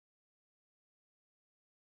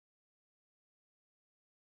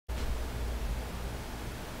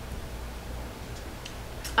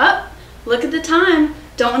Oh, look at the time.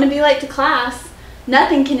 Don't want to be late to class.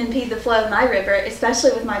 Nothing can impede the flow of my river,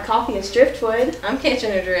 especially with my coffee as driftwood. I'm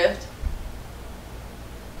catching a drift.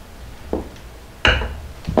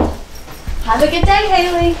 Have a good day,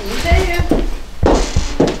 Haley. You too.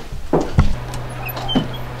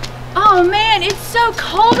 Oh man, it's so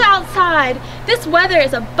cold outside. This weather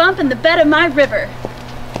is a bump in the bed of my river.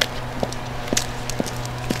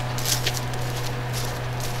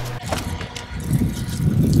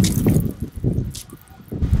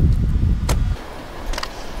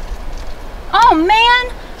 Oh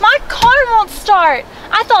man, my car won't start.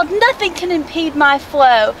 I thought nothing can impede my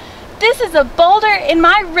flow. This is a boulder in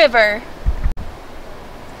my river.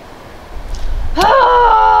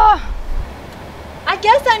 Ah! I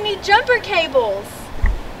guess I need jumper cables.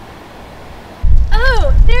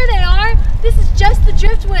 Oh, there they are. This is just the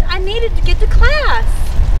driftwood I needed to get to class.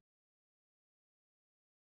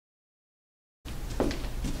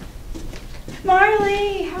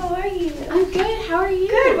 Marley, how are you? I'm good. How are you?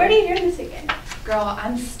 Good. What are you doing this weekend? Girl,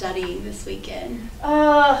 I'm studying this weekend.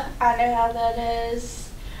 Oh, I know how that is.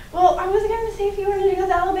 Well, I was going to see if you wanted to go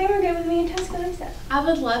to Alabama go with me in Tuscaloosa. I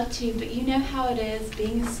would love to, but you know how it is,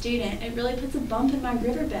 being a student, it really puts a bump in my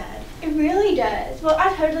riverbed. It really does. Well,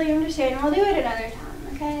 I totally understand. We'll do it another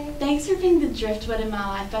time, okay? Thanks for being the driftwood in my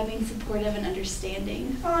life by being supportive and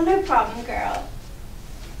understanding. Oh, no problem, girl.